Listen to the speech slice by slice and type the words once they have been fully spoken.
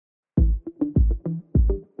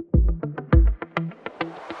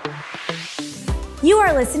You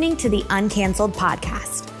are listening to the Uncanceled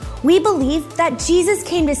Podcast. We believe that Jesus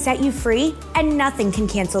came to set you free, and nothing can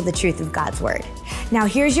cancel the truth of God's Word. Now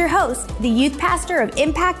here's your host, the youth pastor of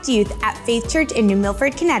Impact Youth at Faith Church in New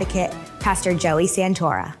Milford, Connecticut, Pastor Joey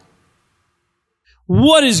Santora.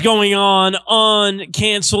 What is going on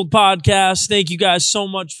Canceled Podcast? Thank you guys so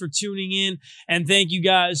much for tuning in, and thank you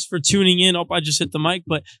guys for tuning in. Oh, I just hit the mic,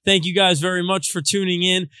 but thank you guys very much for tuning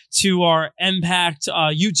in to our Impact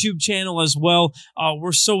YouTube channel as well.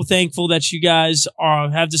 We're so thankful that you guys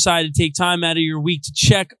have decided to take time out of your week to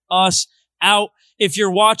check us out. If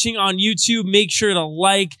you're watching on YouTube, make sure to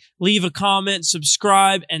like, leave a comment,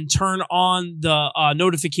 subscribe, and turn on the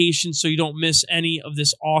notifications so you don't miss any of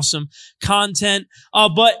this awesome content.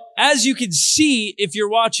 But as you can see, if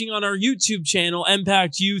you're watching on our YouTube channel,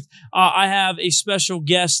 Impact Youth, I have a special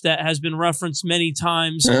guest that has been referenced many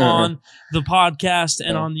times on the podcast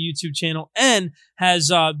and on the YouTube channel, and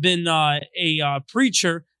has been a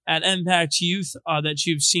preacher at Impact Youth that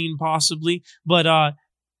you've seen possibly. But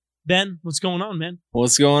Ben, what's going on, man?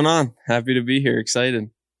 What's going on? Happy to be here.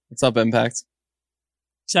 Excited. What's up, Impact?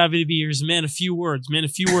 It's happy to be here. Man, a few words,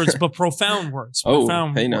 but profound words.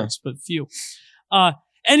 Profound words, but few.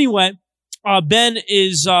 Anyway, Ben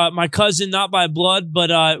is my cousin, not by blood,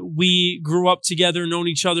 but we grew up together, known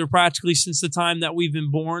each other practically since the time that we've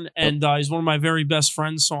been born, and he's one of my very best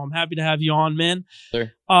friends, so I'm happy to have you on, man.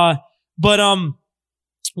 Sure. But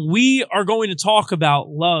we are going to talk about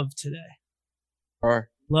love today. All right.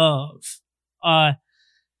 Love.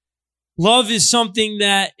 Love is something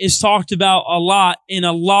that is talked about a lot in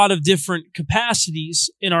a lot of different capacities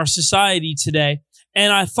in our society today.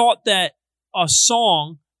 And I thought that a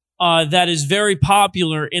song that is very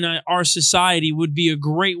popular in our society would be a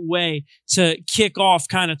great way to kick off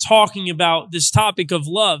kind of talking about this topic of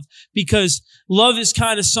love, because love is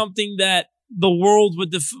kind of something that the world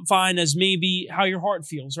would define as maybe how your heart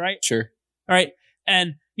feels, right? Sure. All right.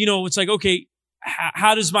 And, it's like, okay,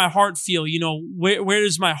 how does my heart feel? Where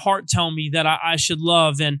does my heart tell me that I should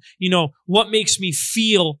love? And, what makes me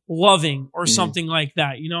feel loving or something like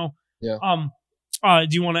that, Yeah. Do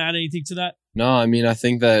you want to add anything to that? No, I mean, I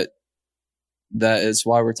think that is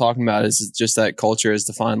why we're talking about it, is just that culture has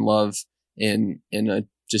defined love in a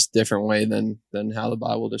just different way than how the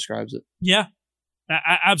Bible describes it. Yeah.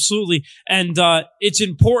 Absolutely. And it's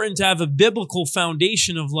important to have a biblical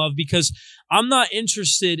foundation of love, because I'm not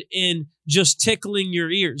interested in just tickling your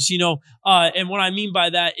ears, and what I mean by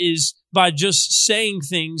that is by just saying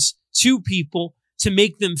things to people to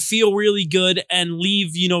make them feel really good and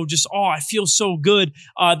leave, just, I feel so good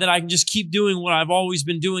that I can just keep doing what I've always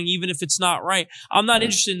been doing, even if it's not right. I'm not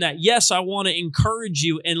interested in that. Yes, I want to encourage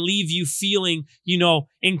you and leave you feeling,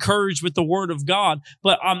 encouraged with the word of God,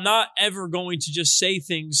 but I'm not ever going to just say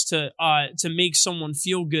things to make someone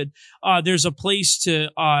feel good. There's a place to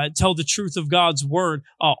tell the truth of God's word,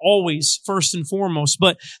 always, first and foremost.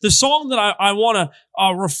 But the song that I want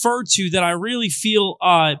to refer to, that I really feel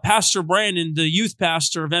Pastor Brandon, the youth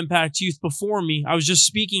pastor of Impact Youth before me, I was just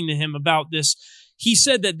speaking to him about this. He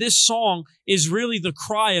said that this song is really the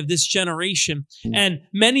cry of this generation. And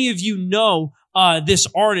many of you know this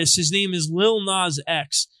artist. His name is Lil Nas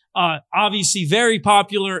X. Obviously very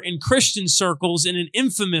popular in Christian circles in an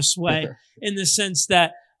infamous way, in the sense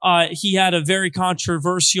that he had a very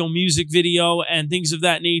controversial music video and things of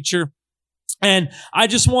that nature. And I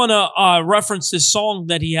just want to reference this song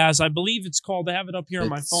that he has. I believe it's called, I have it up here on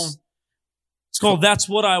my phone. It's called That's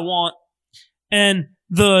What I Want. And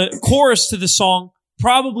the chorus to the song,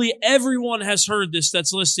 probably everyone has heard this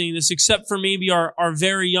that's listening to this, except for maybe our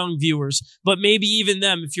very young viewers. But maybe even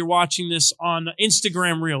them, if you're watching this on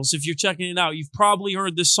Instagram Reels, if you're checking it out, you've probably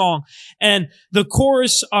heard this song. And the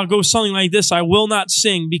chorus goes something like this: I will not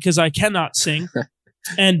sing because I cannot sing.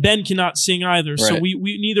 And Ben cannot sing either. Right. So we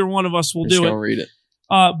neither one of us will do it. Read it.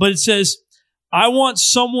 But it says, I want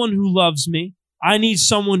someone who loves me. I need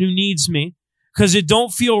someone who needs me, because it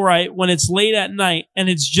don't feel right when it's late at night and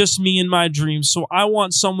it's just me in my dreams. So I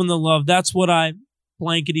want someone to love. That's what I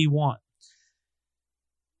blankety want.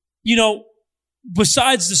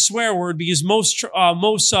 Besides the swear word, because most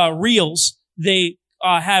reels, they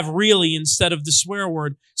have really instead of the swear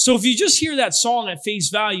word. So if you just hear that song at face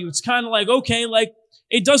value, it's kind of like, okay, like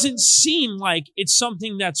it doesn't seem like it's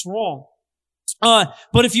something that's wrong.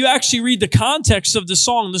 But if you actually read the context of the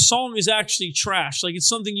song is actually trash. Like, it's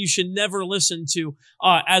something you should never listen to,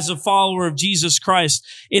 as a follower of Jesus Christ.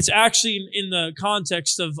 It's actually in the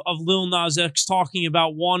context of Lil Nas X talking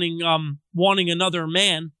about wanting another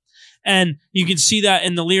man. And you can see that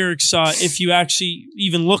in the lyrics. If you actually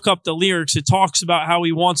even look up the lyrics, it talks about how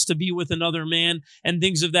he wants to be with another man and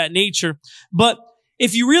things of that nature. But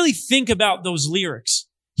if you really think about those lyrics,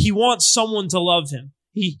 he wants someone to love him.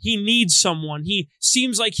 He needs someone. He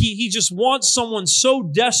seems like he just wants someone so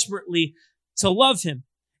desperately to love him.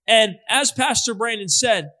 And as Pastor Brandon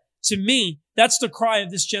said, to me, that's the cry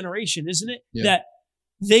of this generation, isn't it? Yeah. That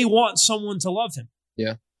they want someone to love him.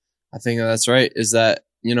 Yeah, I think that's right. Is that,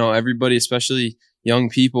 everybody, especially young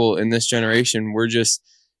people in this generation, we're just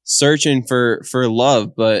searching for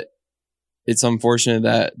love, but it's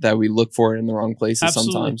unfortunate that we look for it in the wrong places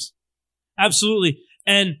sometimes. Absolutely.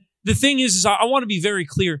 And the thing is I want to be very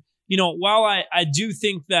clear. While I do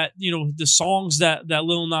think that, the songs that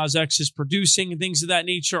Lil Nas X is producing and things of that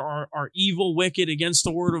nature are evil, wicked, against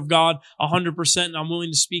the word of God 100%, and I'm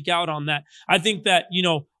willing to speak out on that. I think that,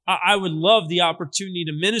 I would love the opportunity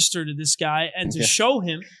to minister to this guy and to show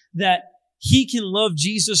him that he can love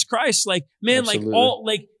Jesus Christ. Like, man,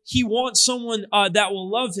 Absolutely. He wants someone that will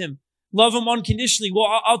love him unconditionally.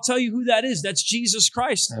 Well, I'll tell you who that is. That's Jesus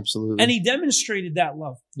Christ. Absolutely. And he demonstrated that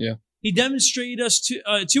love. Yeah. He demonstrated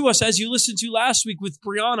to us, as you listened to last week with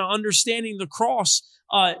Brianna, understanding the cross.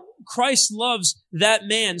 Christ loves that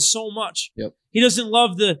man so much. Yep. He doesn't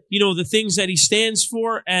love the things that he stands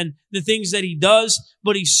for and the things that he does,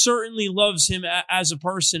 but he certainly loves him as a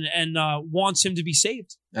person and wants him to be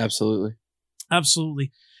saved. Absolutely.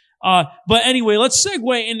 Absolutely. But anyway, let's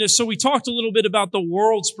segue into, so we talked a little bit about the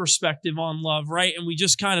world's perspective on love, right? And we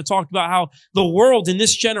just kind of talked about how the world in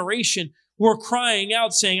this generation, we're crying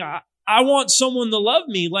out saying, I want someone to love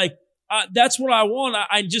me. That's what I want.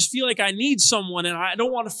 I just feel like I need someone and I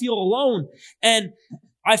don't want to feel alone. And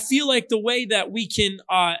I feel like the way that we can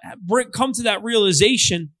come to that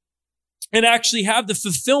realization and actually have the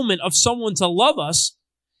fulfillment of someone to love us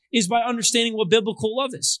is by understanding what biblical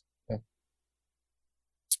love is. Yeah.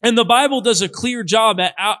 And the Bible does a clear job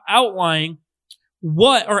at outlining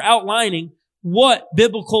what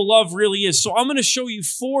biblical love really is. So I'm going to show you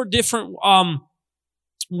 4 different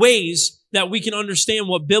ways that we can understand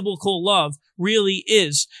what biblical love really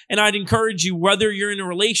is. And I'd encourage you, whether you're in a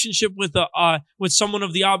relationship with someone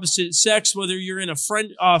of the opposite sex, whether you're in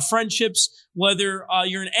friendships, whether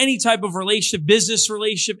you're in any type of relationship, business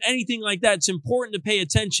relationship, anything like that, it's important to pay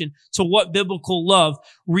attention to what biblical love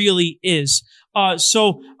really is.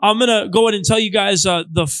 So I'm going to go ahead and tell you guys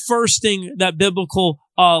the first thing that biblical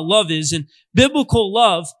love is. And biblical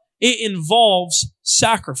love, it involves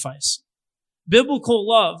sacrifice. Biblical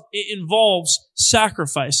love, it involves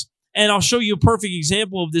sacrifice. And I'll show you a perfect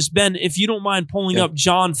example of this. Ben, if you don't mind pulling up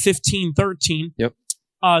John 15:13. Yep.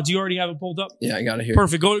 Do you already have it pulled up? Yeah, I got it here.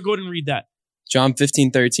 Perfect. Go ahead and read that. John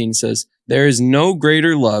 15:13 says, "There is no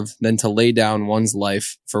greater love than to lay down one's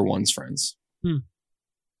life for one's friends."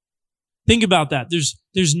 Think about that.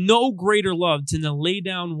 There's no greater love than to lay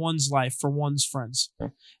down one's life for one's friends. Yeah.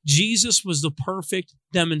 Jesus was the perfect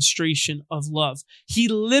demonstration of love. He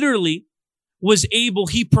literally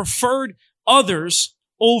he preferred others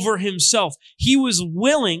over himself. He was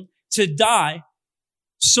willing to die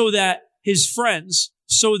so that his friends,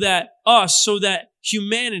 so that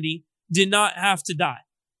humanity did not have to die.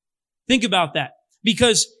 Think about that.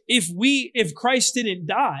 Because if Christ didn't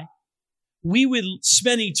die, we would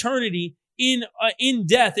spend eternity in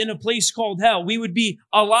death, in a place called hell. We would be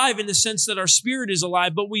alive in the sense that our spirit is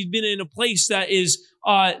alive, but we've been in a place that is,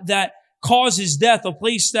 that causes death, a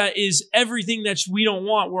place that is everything that we don't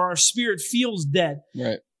want, where our spirit feels dead.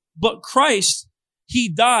 Right. But Christ, he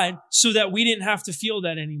died so that we didn't have to feel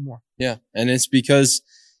that anymore. Yeah. And it's because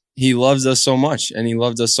he loves us so much, and he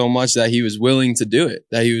loved us so much that he was willing to do it,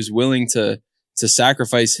 that he was willing to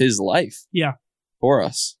sacrifice his life. Yeah. For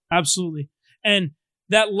us. Absolutely. And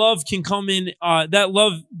that love can come in,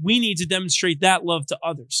 we need to demonstrate that love to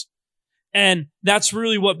others. And that's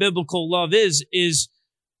really what biblical love is,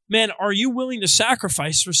 man, are you willing to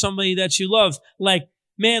sacrifice for somebody that you love? Like,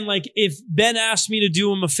 man, if Ben asked me to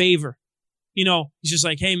do him a favor, he's just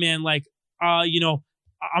like, hey man,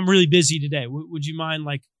 I'm really busy today. Would you mind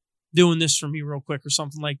doing this for me real quick or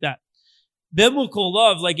something like that? Biblical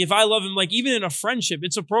love, if I love him, even in a friendship,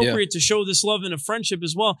 it's appropriate to show this love in a friendship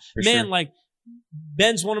as well. For man, sure.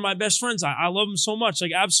 Ben's one of my best friends. I love him so much.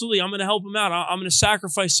 Absolutely, I'm going to help him out. I'm going to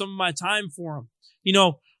sacrifice some of my time for him.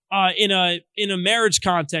 In a marriage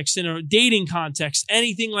context, in a dating context,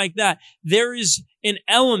 anything like that, there is an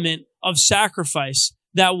element of sacrifice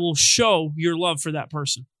that will show your love for that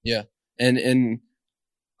person. Yeah. And in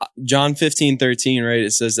John 15:13, right,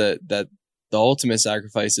 it says that the ultimate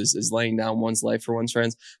sacrifice is laying down one's life for one's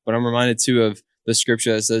friends. But I'm reminded too of the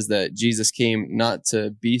scripture that says that Jesus came not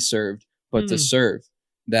to be served, but to serve.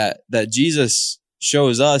 That Jesus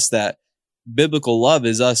shows us that biblical love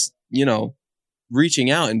is us,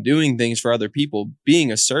 reaching out and doing things for other people,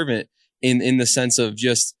 being a servant in the sense of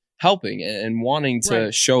just helping and wanting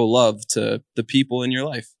to show love to the people in your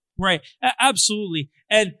life. Right. Absolutely.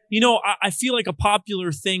 And, I feel like a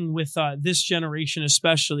popular thing with this generation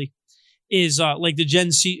especially is like the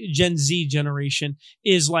Gen Z generation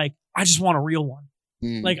is like, I just want a real one.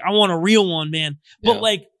 Like, I want a real one, man. But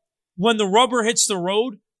like, when the rubber hits the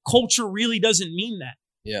road, culture really doesn't mean that.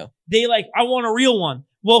 Yeah. They like, I want a real one.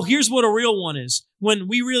 Well, here's what a real one is. When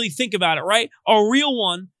we really think about it, right? A real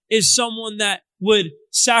one is someone that would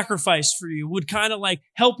sacrifice for you, would kind of like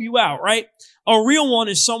help you out, right? A real one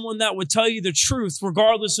is someone that would tell you the truth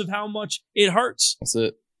regardless of how much it hurts. That's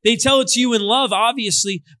it. They tell it to you in love,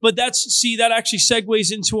 obviously, but that actually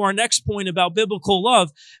segues into our next point about biblical love.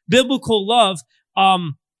 Biblical love,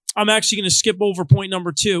 I'm actually going to skip over point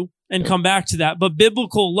number 2 and come back to that. But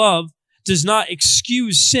biblical love does not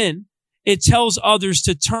excuse sin. It tells others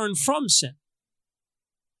to turn from sin.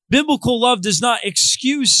 Biblical love does not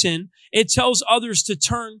excuse sin. It tells others to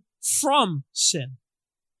turn from sin.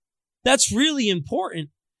 That's really important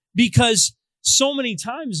because so many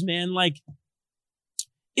times, man, like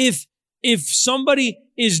if somebody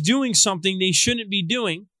is doing something they shouldn't be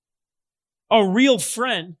doing, a real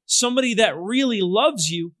friend, somebody that really loves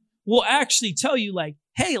you, will actually tell you like,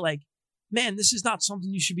 hey, like, man, this is not something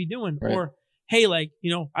you should be doing. Right. Or, hey, like,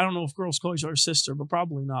 I don't know if girls call each other sister, but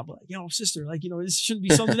probably not. But like, sister, like, this shouldn't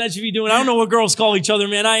be something that you should be doing. I don't know what girls call each other,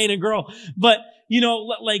 man. I ain't a girl. But,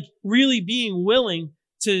 like really being willing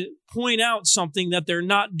to point out something that they're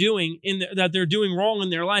not doing that they're doing wrong in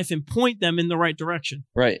their life and point them in the right direction.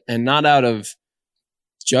 Right. And not out of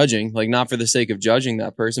judging, like not for the sake of judging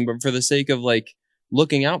that person, but for the sake of like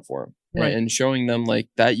looking out for them and showing them like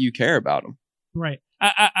that you care about them. Right.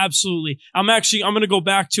 Absolutely. I'm going to go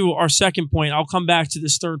back to our second point. I'll come back to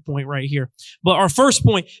this third point right here. But our first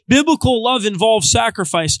point, biblical love involves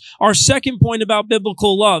sacrifice. Our second point about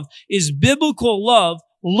biblical love is biblical love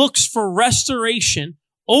looks for restoration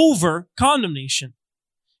over condemnation.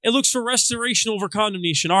 It looks for restoration over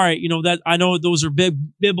condemnation. All right. That I know those are big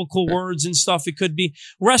biblical words and stuff. It could be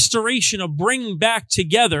restoration, of bringing back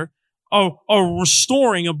together, a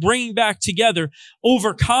restoring, a bringing back together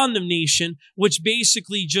over condemnation, which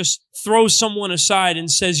basically just throws someone aside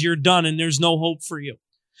and says you're done and there's no hope for you.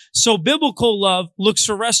 So biblical love looks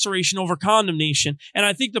for restoration over condemnation. And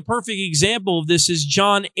I think the perfect example of this is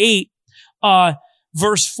John 8,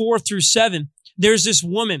 verse 4 through 7. There's this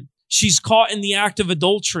woman. She's caught in the act of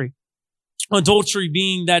adultery. Adultery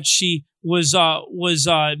being that she was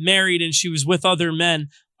married and she was with other men.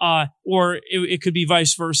 Or it could be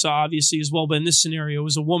vice versa, obviously, as well. But in this scenario, it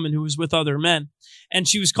was a woman who was with other men. And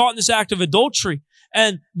she was caught in this act of adultery.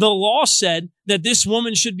 And the law said that this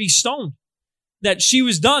woman should be stoned. That she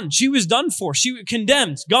was done. She was done for. She was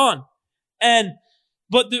condemned, gone.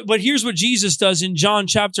 But here's what Jesus does in John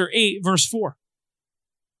chapter 8, verse 4.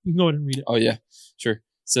 You can go ahead and read it. Oh, yeah, sure. It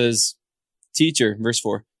says, teacher, verse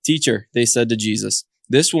 4, teacher, they said to Jesus,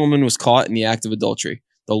 this woman was caught in the act of adultery.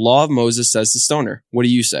 The law of Moses says to stone her. What do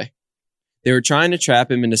you say? They were trying to trap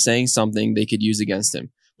him into saying something they could use against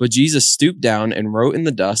him. But Jesus stooped down and wrote in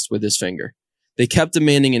the dust with his finger. They kept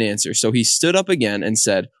demanding an answer. So he stood up again and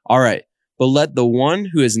said, all right, but let the one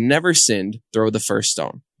who has never sinned throw the first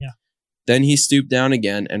stone. Yeah. Then he stooped down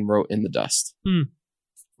again and wrote in the dust.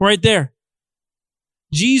 Right there.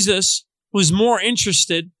 Jesus was more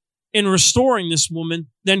interested in restoring this woman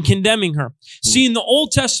than condemning her. See, in the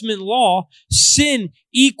Old Testament law, sin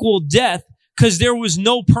equaled death because there was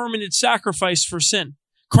no permanent sacrifice for sin.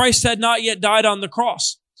 Christ had not yet died on the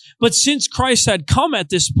cross. But since Christ had come at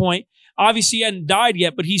this point, obviously he hadn't died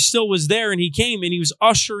yet, but he still was there and he came and he was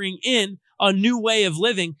ushering in a new way of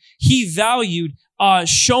living. He valued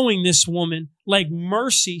showing this woman like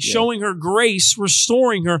mercy, showing her grace,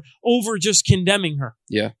 restoring her over just condemning her.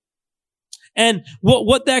 Yeah. And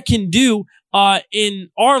what that can do in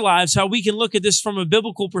our lives, how we can look at this from a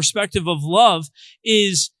biblical perspective of love,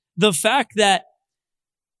 is the fact that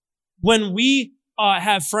when we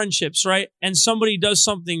have friendships, right, and somebody does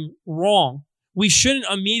something wrong, we shouldn't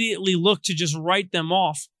immediately look to just write them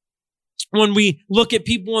off. When we look at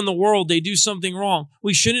people in the world, they do something wrong,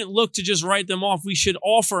 we shouldn't look to just write them off. We should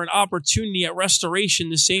offer an opportunity at restoration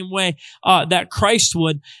the same way that Christ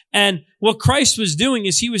would. And what Christ was doing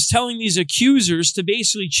is he was telling these accusers to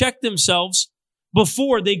basically check themselves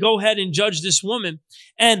before they go ahead and judge this woman.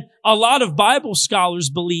 And a lot of Bible scholars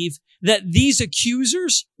believe that these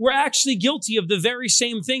accusers were actually guilty of the very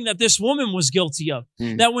same thing that this woman was guilty of.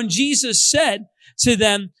 That when Jesus said to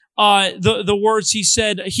them, the words he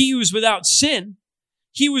said, he who is without sin,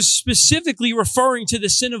 he was specifically referring to the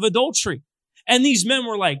sin of adultery. And these men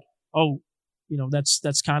were like, oh,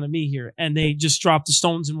 that's kind of me here. And they just dropped the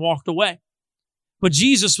stones and walked away. But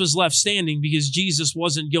Jesus was left standing because Jesus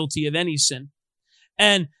wasn't guilty of any sin.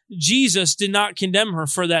 And Jesus did not condemn her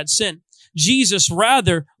for that sin. Jesus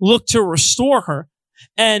rather looked to restore her,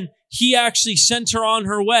 and he actually sent her on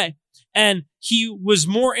her way. And he was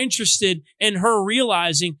more interested in her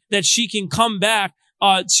realizing that she can come back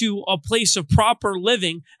to a place of proper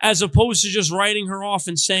living, as opposed to just writing her off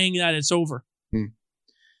and saying that it's over.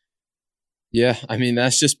 Yeah, I mean,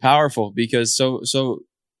 that's just powerful, because so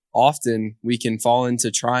often we can fall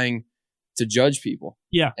into trying to judge people.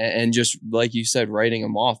 Yeah. And just, like you said, writing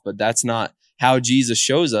them off. But that's not how Jesus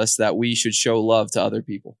shows us that we should show love to other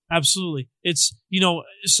people. Absolutely. It's,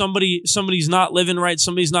 somebody's not living right.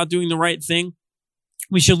 Somebody's not doing the right thing.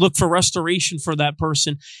 We should look for restoration for that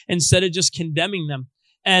person instead of just condemning them.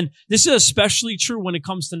 And this is especially true when it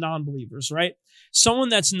comes to non-believers, right? Someone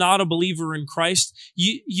that's not a believer in Christ,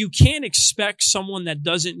 you can't expect someone that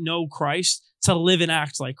doesn't know Christ to live and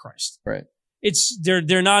act like Christ. Right.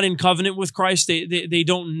 They're not in covenant with Christ. They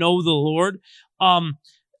don't know the Lord.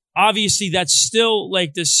 Obviously that's still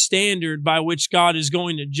like the standard by which God is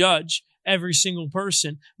going to judge every single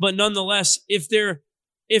person. But nonetheless, if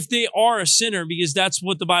they are a sinner, because that's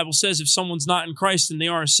what the Bible says, if someone's not in Christ and they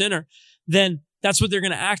are a sinner, then that's what they're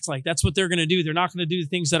going to act like. That's what they're going to do. They're not going to do the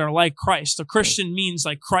things that are like Christ. A Christian means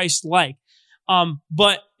like Christ-like.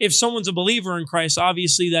 But if someone's a believer in Christ,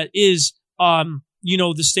 obviously that is,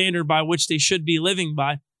 the standard by which they should be living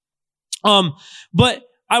by. But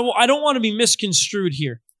I don't want to be misconstrued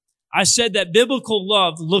here. I said that biblical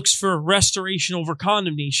love looks for restoration over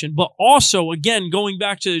condemnation, but also, again, going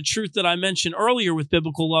back to the truth that I mentioned earlier with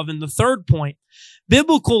biblical love in the third point,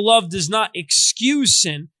 biblical love does not excuse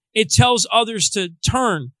sin. It tells others to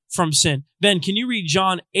turn from sin. Ben, can you read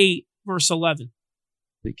John 8, verse 11?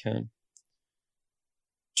 We can.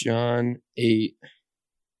 John 8,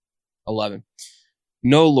 11.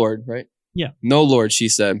 No, Lord, right? Yeah. No, Lord, she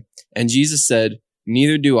said. And Jesus said,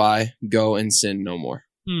 neither do I. Go and sin no more.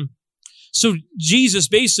 So Jesus,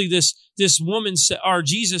 basically this woman said, or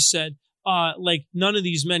Jesus said, none of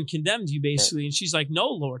these men condemned you, basically. And she's like, no,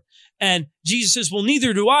 Lord. And Jesus says, well,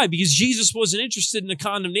 neither do I, because Jesus wasn't interested in the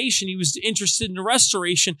condemnation. He was interested in the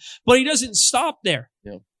restoration, but he doesn't stop there.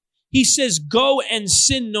 Yeah. He says, go and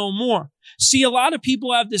sin no more. See, a lot of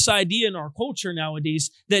people have this idea in our culture nowadays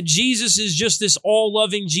that Jesus is just this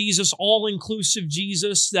all-loving Jesus, all-inclusive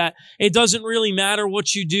Jesus, that it doesn't really matter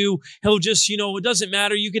what you do. He'll just, it doesn't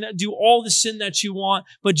matter. You can do all the sin that you want,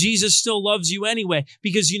 but Jesus still loves you anyway.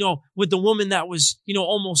 Because, with the woman that was,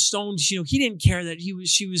 almost stoned, he didn't care that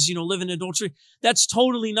she was, living in adultery. That's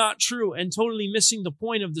totally not true and totally missing the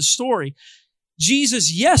point of the story.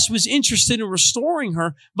 Jesus, yes, was interested in restoring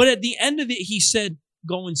her, but at the end of it, he said,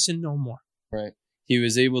 go and sin no more. Right. He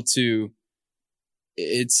was able to,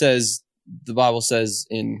 it says, the Bible says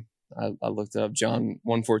I looked it up, John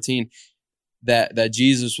 1:14, that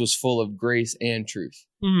Jesus was full of grace and truth.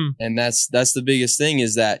 Mm-hmm. And that's the biggest thing,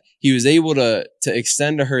 is that he was able to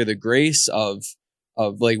extend to her the grace of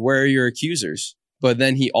like, where are your accusers? But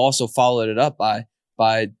then he also followed it up by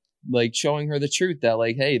like showing her the truth that,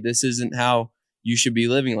 like, hey, this isn't how you should be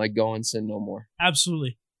living, like, go and sin no more.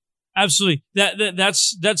 Absolutely. Absolutely.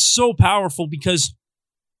 That's so powerful, because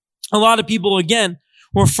a lot of people, again,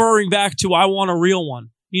 referring back to, I want a real one,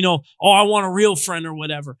 I want a real friend or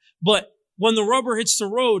whatever. But when the rubber hits the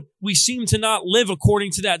road, we seem to not live according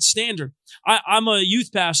to that standard. I'm a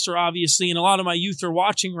youth pastor, obviously, and a lot of my youth are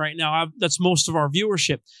watching right now. That's most of our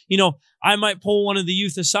viewership. I might pull one of the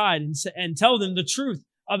youth aside and tell them the truth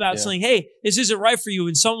about saying, hey, this isn't right for you.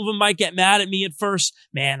 And some of them might get mad at me at first.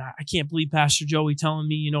 Man, I can't believe Pastor Joey telling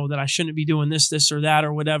me, that I shouldn't be doing this or that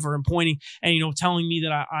or whatever, and pointing and, telling me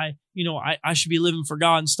that I should be living for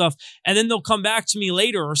God and stuff. And then they'll come back to me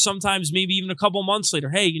later, or sometimes maybe even a couple months later.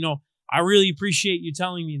 Hey, I really appreciate you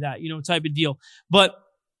telling me that, type of deal. But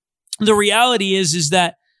the reality is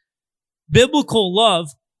that biblical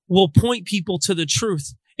love will point people to the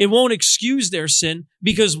truth. It won't excuse their sin,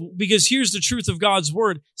 because here's the truth of God's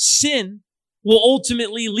word. Sin will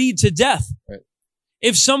ultimately lead to death. Right.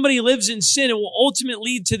 If somebody lives in sin, it will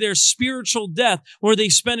ultimately lead to their spiritual death, where they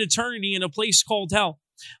spend eternity in a place called hell.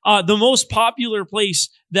 The most popular place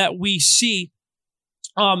that we see,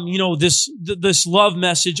 this love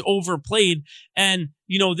message overplayed, and,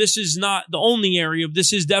 this is not the only area,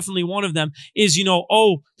 this is definitely one of them, is,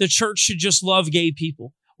 the church should just love gay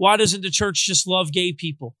people. Why doesn't the church just love gay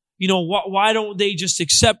people? Why don't they just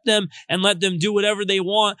accept them and let them do whatever they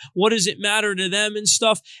want? What does it matter to them and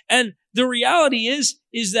stuff? And the reality is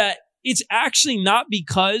that it's actually not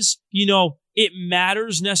because, it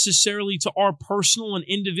matters necessarily to our personal and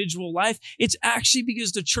individual life. It's actually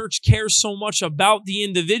because the church cares so much about the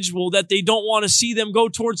individual that they don't want to see them go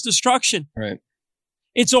towards destruction. Right.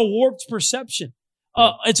 It's a warped perception.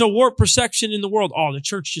 It's a warped perception in the world. Oh, the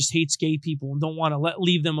church just hates gay people and don't want to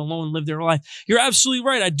leave them alone live their life. You're absolutely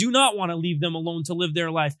right. I do not want to leave them alone to live their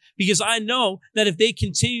life, because I know that if they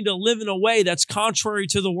continue to live in a way that's contrary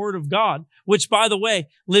to the word of God, which, by the way,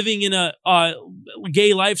 living in a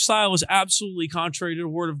gay lifestyle is absolutely contrary to the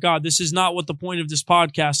word of God. This is not what the point of this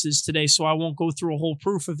podcast is today, so I won't go through a whole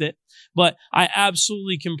proof of it, but I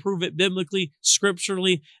absolutely can prove it biblically,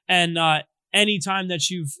 scripturally, and anytime that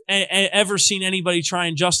you've ever seen anybody try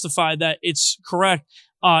and justify that it's correct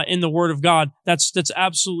in the word of God, that's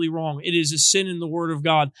absolutely wrong. It is a sin in the word of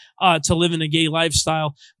God to live in a gay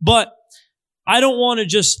lifestyle. But I don't want to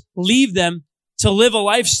just leave them to live a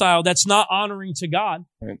lifestyle that's not honoring to God,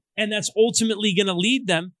 right, and that's ultimately going to lead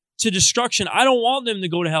them to destruction. I don't want them to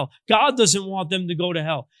go to hell. God doesn't want them to go to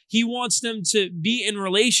hell. He wants them to be in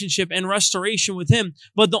relationship and restoration with him.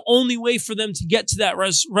 But the only way for them to get to that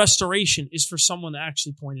restoration is for someone to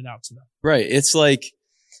actually point it out to them. Right. It's like,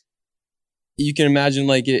 you can imagine,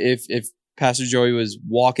 like, if Pastor Joey was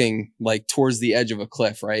walking like towards the edge of a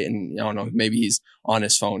cliff, right? And I don't know, maybe he's on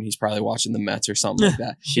his phone. He's probably watching the Mets or something like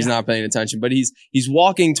that. He's not paying attention, but he's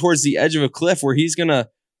walking towards the edge of a cliff where he's going to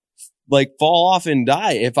like fall off and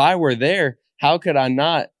die. If I were there, how could I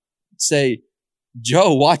not say,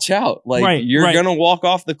 Joe, watch out. Like, you're going to walk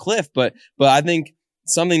off the cliff. But I think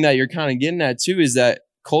something that you're kind of getting at too is that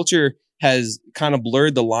culture has kind of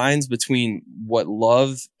blurred the lines between what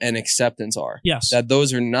love and acceptance are. Yes. That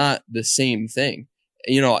those are not the same thing.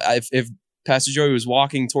 You know, if Pastor Joey was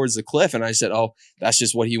walking towards the cliff and I said, oh, that's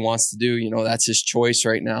just what he wants to do. You know, that's his choice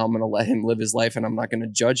right now. I'm going to let him live his life and I'm not going to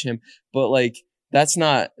judge him. But like,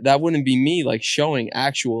 that wouldn't be me like showing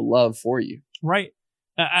actual love for you. Right.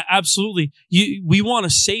 Absolutely. We want to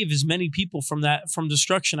save as many people from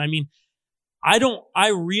destruction. I mean, I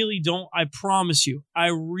promise you, I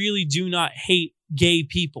really do not hate gay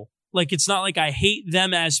people. Like, it's not like I hate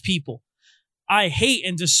them as people. I hate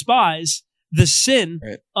and despise the sin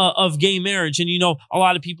of gay marriage. And, you know, a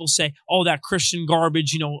lot of people say, oh, that Christian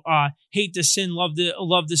garbage, you know, hate the sin, love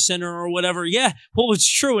the sinner or whatever. Yeah. Well,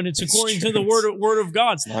 it's true. And it's according to the word of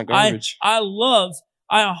God. It's not garbage. I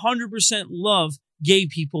 100% love gay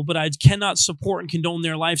people, but I cannot support and condone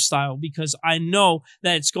their lifestyle because I know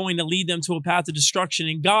that it's going to lead them to a path of destruction.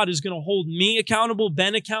 And God is going to hold me accountable,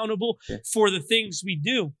 Ben accountable for the things we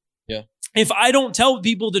do. Yeah. If I don't tell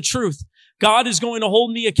people the truth, God is going to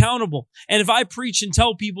hold me accountable. And if I preach and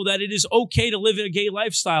tell people that it is okay to live in a gay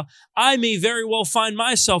lifestyle, I may very well find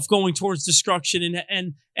myself going towards destruction.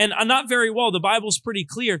 And not very well. The Bible's pretty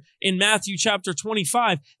clear in Matthew chapter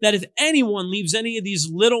 25 that if anyone leaves any of these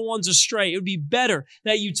little ones astray, it would be better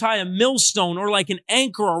that you tie a millstone or like an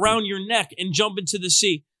anchor around your neck and jump into the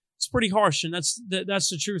sea. It's pretty harsh. And that's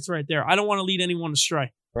the truth right there. I don't want to lead anyone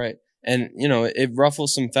astray. Right. And, you know, it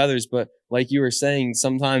ruffles some feathers, but like you were saying,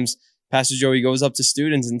 sometimes Pastor Joey goes up to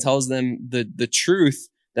students and tells them the truth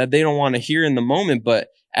that they don't want to hear in the moment. But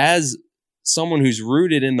as someone who's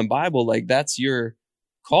rooted in the Bible, like, that's your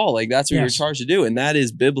call. Like, that's what you're charged to do. And that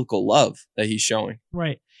is biblical love that he's showing.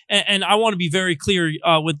 Right. And I want to be very clear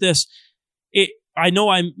with this. I know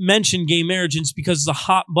I mentioned gay marriage, and it's because it's a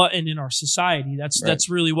hot button in our society. That's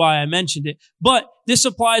really why I mentioned it. But this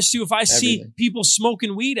applies to if I see people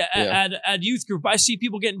smoking weed at youth group, I see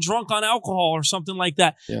people getting drunk on alcohol or something like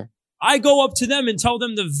that. Yeah. I go up to them and tell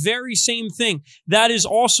them the very same thing. That is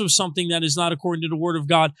also something that is not according to the word of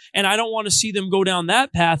God. And I don't want to see them go down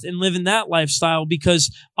that path and live in that lifestyle because,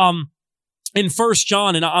 in 1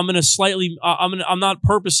 John, and I'm not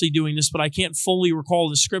purposely doing this, but I can't fully recall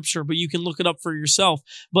the scripture, but you can look it up for yourself.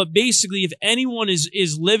 But basically, if anyone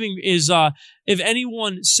if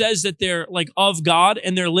anyone says that they're like of God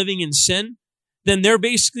and they're living in sin, then they're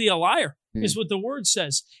basically a liar. Is what the word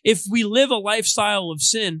says. If we live a lifestyle of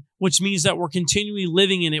sin, which means that we're continually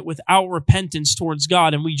living in it without repentance towards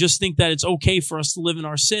God, and we just think that it's okay for us to live in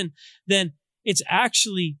our sin, then it's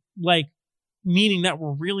actually like meaning that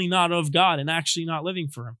we're really not of God and actually not living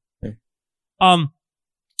for him. Yeah.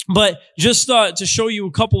 But just to show you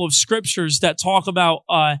a couple of scriptures that talk about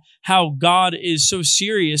how God is so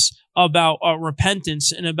serious about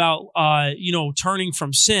repentance and about turning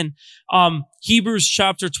from sin. Hebrews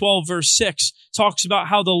chapter 12 verse 6 talks about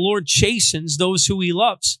how the Lord chastens those who he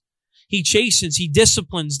loves. He chastens, he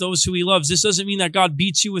disciplines those who he loves. This doesn't mean that God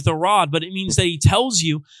beats you with a rod, but it means that he tells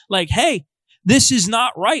you like, hey, this is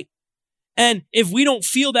not right. And if we don't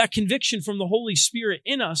feel that conviction from the Holy Spirit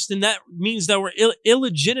in us, then that means that we're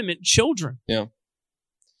illegitimate children. Yeah.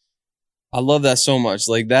 I love that so much.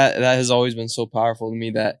 Like that has always been so powerful to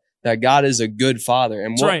me that God is a good father.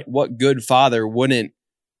 And what good father wouldn't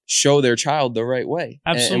show their child the right way?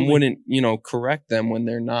 Absolutely. And wouldn't, correct them when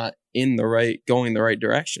they're not going the right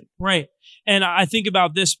direction. Right. And I think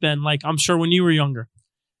about this, Ben, like I'm sure when you were younger,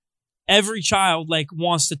 every child like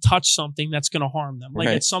wants to touch something that's going to harm them. Like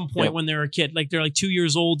at some point when they're a kid, like they're like 2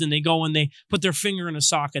 years old and they go and they put their finger in a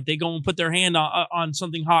socket. They go and put their hand on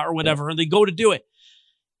something hot or whatever, and they go to do it.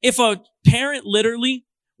 If a parent literally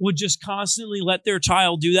would just constantly let their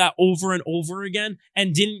child do that over and over again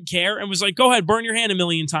and didn't care and was like, go ahead, burn your hand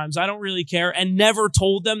 1,000,000 times. I don't really care. And never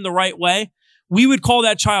told them the right way, we would call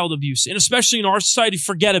that child abuse. And especially in our society,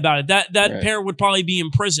 forget about it. That parent would probably be in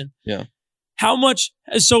prison. Yeah.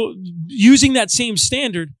 So using that same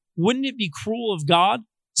standard, wouldn't it be cruel of God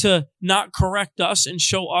to not correct us and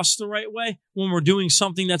show us the right way when we're doing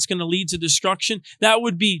something that's going to lead to destruction? That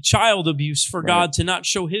would be child abuse for God to not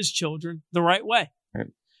show his children the right way. Right.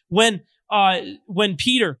 When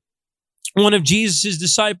Peter, one of Jesus'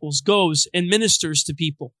 disciples, goes and ministers to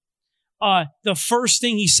people, the first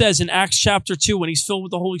thing he says in Acts chapter 2 when he's filled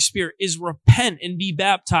with the Holy Spirit is repent and be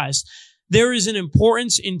baptized. There is an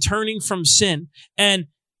importance in turning from sin. And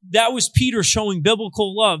that was Peter showing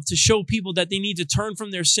biblical love to show people that they need to turn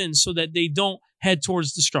from their sins so that they don't head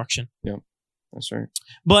towards destruction. Yeah, that's right.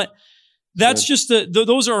 But that's just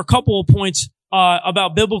those are a couple of points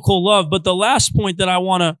about biblical love. But the last point that I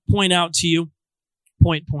want to point out to you,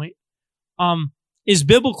 is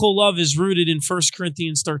biblical love is rooted in 1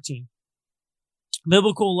 Corinthians 13.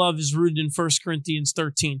 Biblical love is rooted in 1 Corinthians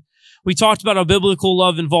 13. We talked about how biblical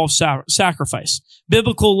love involves sacrifice.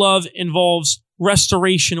 Biblical love involves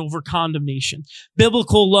restoration over condemnation.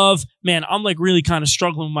 Biblical love, man, I'm like really kind of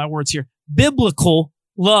struggling with my words here. Biblical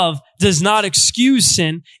love does not excuse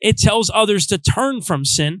sin. It tells others to turn from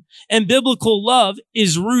sin. And biblical love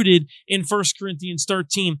is rooted in 1 Corinthians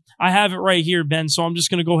 13. I have it right here, Ben, so I'm just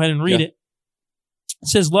going to go ahead and read it. It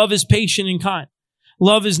says, love is patient and kind.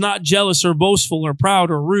 Love is not jealous or boastful or proud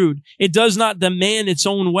or rude. It does not demand its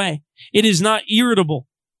own way. It is not irritable.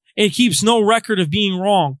 It keeps no record of being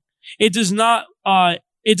wrong. It does not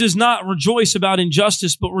rejoice about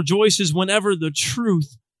injustice, but rejoices whenever the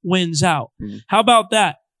truth wins out. Mm-hmm. How about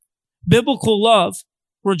that? Biblical love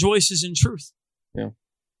rejoices in truth. Yeah.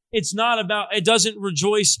 It doesn't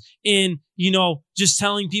rejoice in, just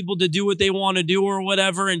telling people to do what they want to do or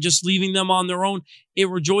whatever and just leaving them on their own. It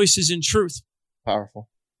rejoices in truth. Powerful.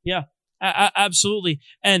 Yeah, absolutely.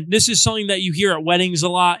 And this is something that you hear at weddings a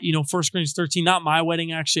lot. 1 Corinthians 13, not my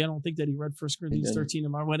wedding, actually. I don't think that he read 1 Corinthians 13 in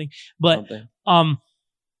my wedding. But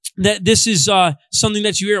that this is something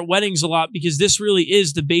that you hear at weddings a lot because this really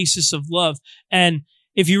is the basis of love. And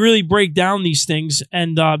if you really break down these things,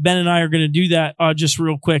 and Ben and I are going to do that just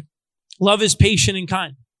real quick, love is patient and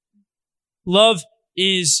kind. Love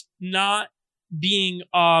is not being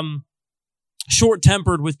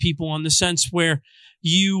short-tempered with people in the sense where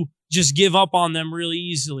you just give up on them really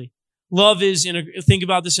easily. Love is, think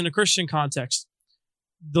about this in a Christian context.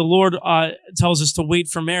 The Lord tells us to wait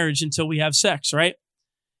for marriage until we have sex, right?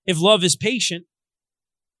 If love is patient,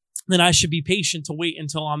 then I should be patient to wait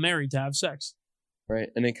until I'm married to have sex. Right.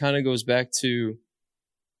 And it kind of goes back to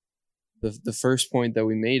the first point that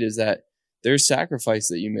we made is that there's sacrifice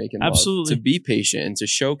that you make in love to be patient and to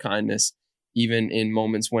show kindness even in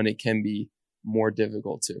moments when it can be more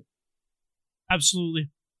difficult to.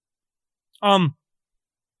 Absolutely.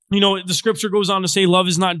 The scripture goes on to say love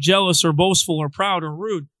is not jealous or boastful or proud or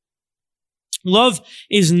rude. Love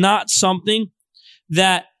is not something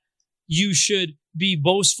that you should be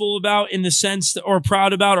boastful about in the sense that, or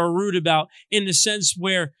proud about or rude about in the sense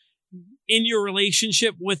where in your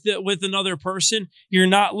relationship with another person, you're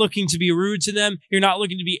not looking to be rude to them. You're not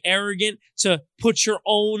looking to be arrogant, to put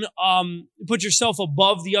yourself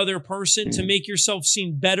above the other person, to make yourself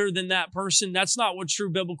seem better than that person. That's not what true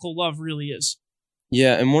biblical love really is.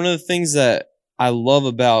 Yeah. And one of the things that I love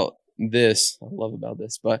about this,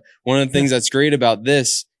 but one of the things that's great about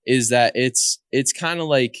this is that it's kind of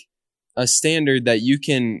like a standard that you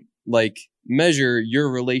can measure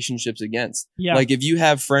your relationships against. Yeah. Like if you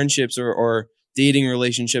have friendships or dating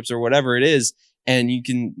relationships or whatever it is, and you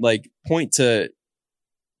can point to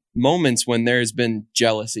moments when there's been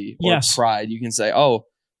jealousy or pride, you can say, oh,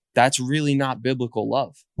 that's really not biblical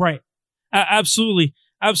love. Right. Absolutely.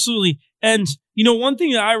 Absolutely. And one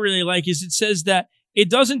thing that I really like is it says that it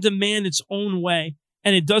doesn't demand its own way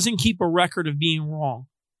and it doesn't keep a record of being wrong.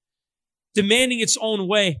 Demanding its own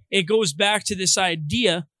way, it goes back to this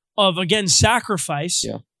idea of, again, sacrifice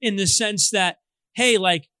in the sense that, hey,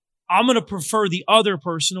 I'm going to prefer the other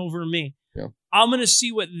person over me. Yeah. I'm going to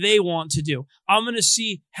see what they want to do. I'm going to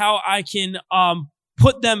see how I can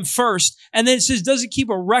put them first. And then it says, does it keep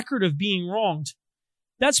a record of being wronged?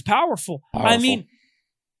 That's powerful. I mean,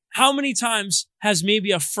 how many times has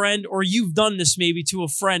maybe a friend, or you've done this maybe to a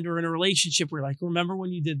friend or in a relationship where you're like, remember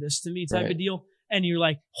when you did this to me type of deal? And you're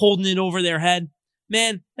like holding it over their head.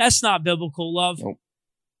 Man, that's not biblical love. Nope.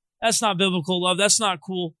 That's not biblical love. That's not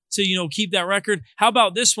cool to, keep that record. How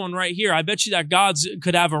about this one right here? I bet you that God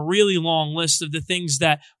could have a really long list of the things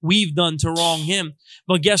that we've done to wrong him.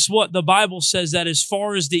 But guess what? The Bible says that as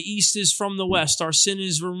far as the east is from the west, our sin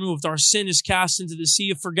is removed. Our sin is cast into the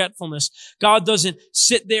sea of forgetfulness. God doesn't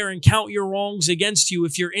sit there and count your wrongs against you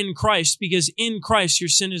if you're in Christ, because in Christ, your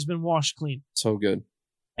sin has been washed clean. So good.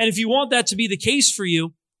 And if you want that to be the case for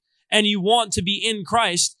you, and you want to be in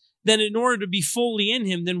Christ, then in order to be fully in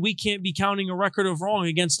him, then we can't be counting a record of wrong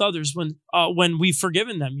against others when we've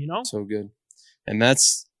forgiven them, So good. And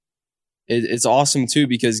it's awesome too,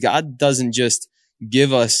 because God doesn't just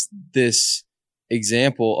give us this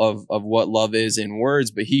example of what love is in words,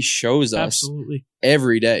 but he shows us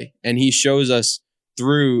every day. And he shows us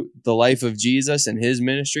through the life of Jesus and his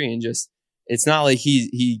ministry. And just, it's not like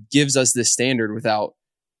he gives us this standard without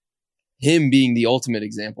him being the ultimate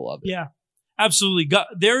example of it. Yeah, absolutely. God,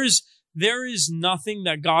 there is nothing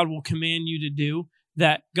that God will command you to do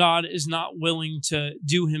that God is not willing to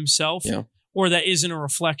do himself, or that isn't a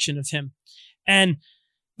reflection of him. And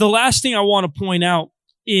the last thing I want to point out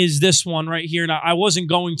is this one right here. Now, I wasn't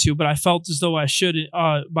going to, but I felt as though I should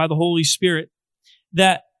by the Holy Spirit,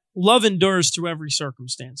 that love endures through every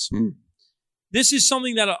circumstance. This is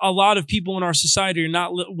something that a lot of people in our society are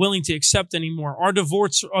not willing to accept anymore. Our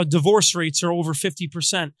divorce rates are over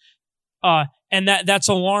 50%. And that's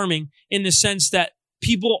alarming in the sense that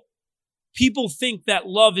people think that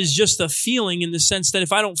love is just a feeling, in the sense that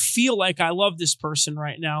if I don't feel like I love this person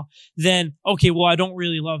right now, then, okay, well, I don't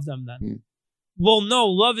really love them then. Well, no,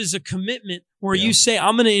 love is a commitment where you say,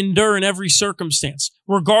 I'm going to endure in every circumstance.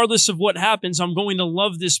 Regardless of what happens, I'm going to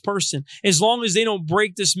love this person. As long as they don't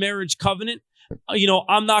break this marriage covenant,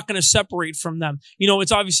 I'm not going to separate from them.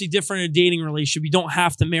 It's obviously different in a dating relationship. You don't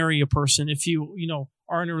have to marry a person if you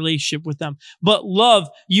are in a relationship with them. But love,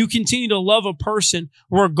 you continue to love a person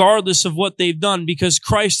regardless of what they've done, because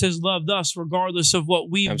Christ has loved us regardless of what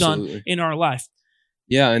we've done in our life.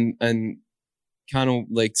 Yeah. And kind of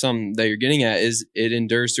like something that you're getting at is it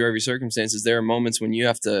endures through every circumstance. There are moments when you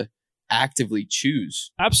have to actively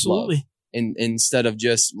choose. Absolutely. Love, and instead of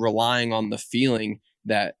just relying on the feeling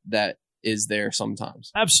that is there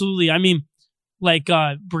sometimes. Absolutely. I mean, like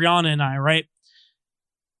Brianna and I, right?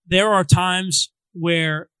 There are times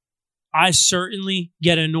where I certainly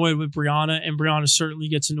get annoyed with Brianna, and Brianna certainly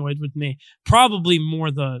gets annoyed with me. Probably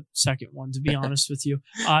more the second one, to be honest with you.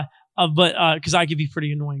 But because I could be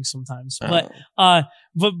pretty annoying sometimes. But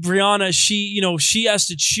Brianna, she has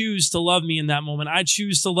to choose to love me in that moment. I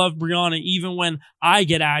choose to love Brianna even when I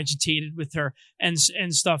get agitated with her and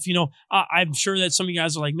stuff. I'm sure that some of you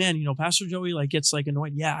guys are like, man, Pastor Joey gets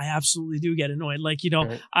annoyed. Yeah, I absolutely do get annoyed.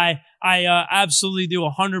 I absolutely do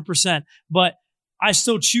 100%. But I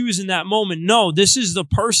still choose in that moment. No, this is the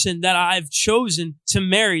person that I've chosen to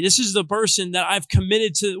marry. This is the person that I've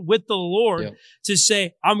committed to with the Lord to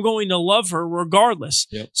say, I'm going to love her regardless.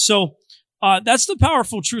 So, that's the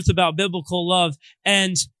powerful truth about biblical love.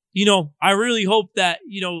 And, I really hope that,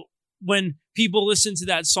 when people listen to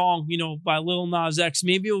that song, by Lil Nas X,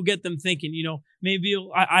 maybe it'll get them thinking,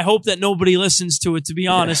 I hope that nobody listens to it, to be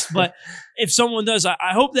honest. But if someone does,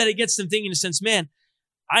 I hope that it gets them thinking in a sense, man,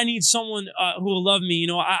 I need someone who will love me.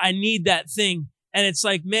 I need that thing. And it's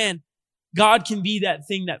like, man, God can be that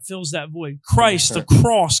thing that fills that void. Christ, 100%. The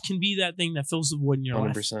cross can be that thing that fills the void in your 100%.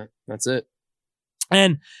 Life. 100%. That's it.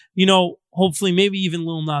 And, hopefully maybe even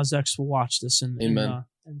Lil Nas X will watch this and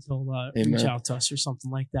he'll reach out to us or something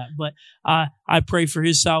like that. But I pray for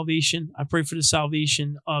his salvation. I pray for the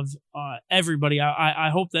salvation of everybody. I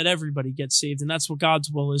hope that everybody gets saved, and that's what God's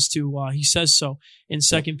will is too. He says so in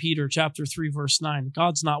 2 Peter chapter 3 verse 9.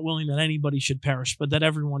 God's not willing that anybody should perish, but that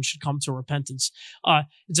everyone should come to repentance.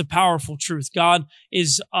 It's a powerful truth. God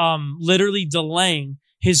is literally delaying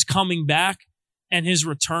his coming back and his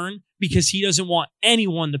return because he doesn't want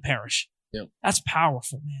anyone to perish. Yep. That's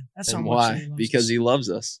powerful, man. That's and why? Because he loves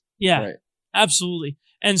us. Yeah, right. Absolutely.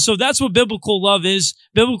 And so that's what biblical love is.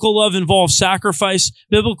 Biblical love involves sacrifice.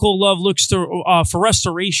 Biblical love looks to for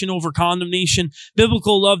restoration over condemnation.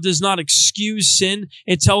 Biblical love does not excuse sin.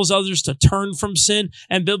 It tells others to turn from sin.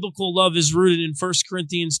 And biblical love is rooted in 1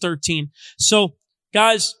 Corinthians 13. So,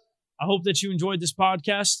 guys, I hope that you enjoyed this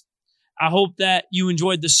podcast. I hope that you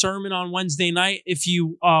enjoyed the sermon on Wednesday night. If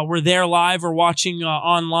you were there live or watching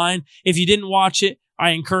online, if you didn't watch it,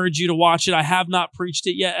 I encourage you to watch it. I have not preached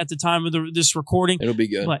it yet at the time of this recording. It'll be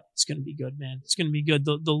good. But it's going to be good, man. It's going to be good.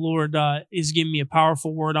 The Lord is giving me a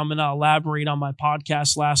powerful word. I'm going to elaborate on my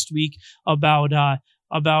podcast last week about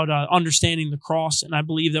understanding the cross, and I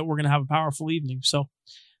believe that we're going to have a powerful evening. So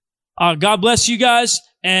God bless you guys,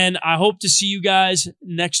 and I hope to see you guys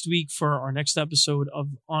next week for our next episode of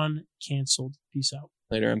Uncanceled. Peace out.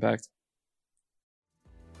 Later, Impact.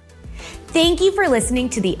 Thank you for listening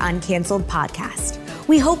to the Uncanceled podcast.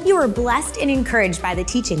 We hope you were blessed and encouraged by the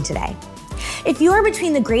teaching today. If you are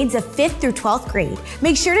between the grades of 5th through 12th grade,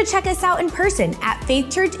 make sure to check us out in person at Faith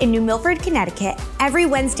Church in New Milford, Connecticut, every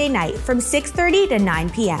Wednesday night from 6:30 to 9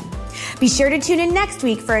 p.m. Be sure to tune in next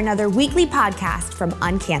week for another weekly podcast from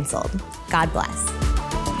Uncanceled. God bless.